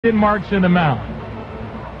Justin Marks in the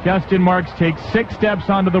mound. Justin Marks takes 6 steps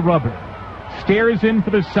onto the rubber. Stares in for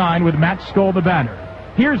the sign with Matt Skoll, the batter.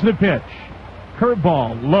 Here's the pitch.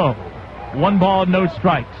 Curveball, low. 1 ball, no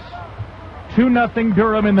strikes. 2-0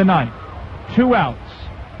 Durham in the ninth. 2 outs.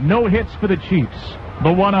 No hits for the Chiefs. The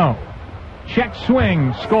 1-0. Check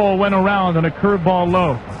swing. Skoll went around on a curveball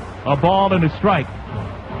low. A ball and a strike.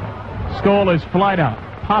 Skoll is flied out,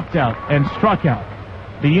 popped out, and struck out.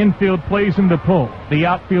 The infield plays him to pull. The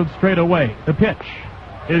outfield straight away. The pitch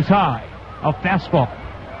is high. A fastball.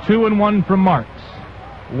 2-1 from Marks.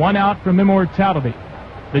 1 out from immortality.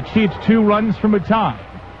 The Chiefs 2 runs from a tie.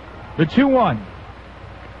 The 2-1.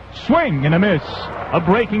 Swing and a miss. A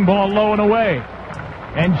breaking ball low and away.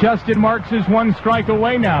 And Justin Marks is 1 strike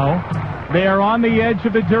away now. They are on the edge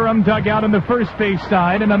of the Durham dugout on the first base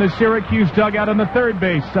side and on the Syracuse dugout on the third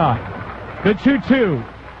base side. The 2-2.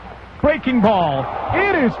 Breaking ball.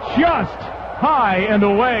 It is just high and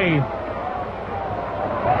away.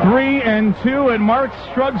 3-2, and Marks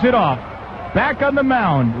shrugs it off. Back on the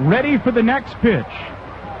mound, ready for the next pitch.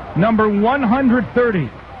 Number 130.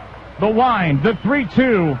 The wind, the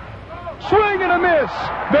 3-2. Swing and a miss.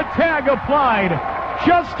 The tag applied.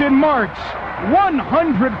 Justin Marks,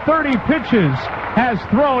 130 pitches, has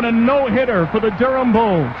thrown a no-hitter for the Durham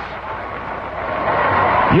Bulls.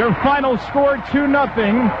 Your final score,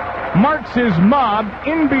 2-0. Marks is mobbed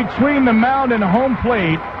in between the mound and home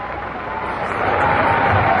plate.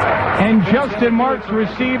 And Justin Marks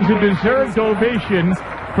receives a deserved ovation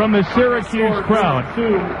from the Syracuse crowd.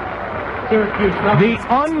 The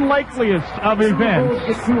unlikeliest of events.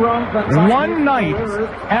 One night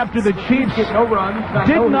after the Chiefs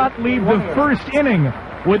did not leave the first inning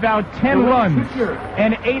without 10 runs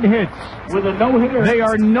and 8 hits. They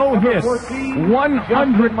are no hits.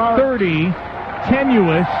 130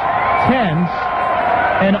 tenuous, tense,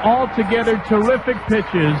 and altogether terrific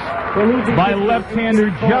pitches by left-hander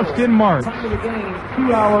Justin Marks.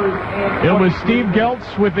 It was Steve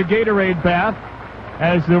Geltz with the Gatorade bath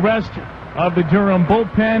as the rest of the Durham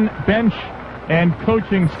bullpen, bench, and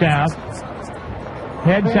coaching staff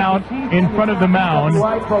heads out in front of the mound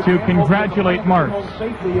to congratulate Marks.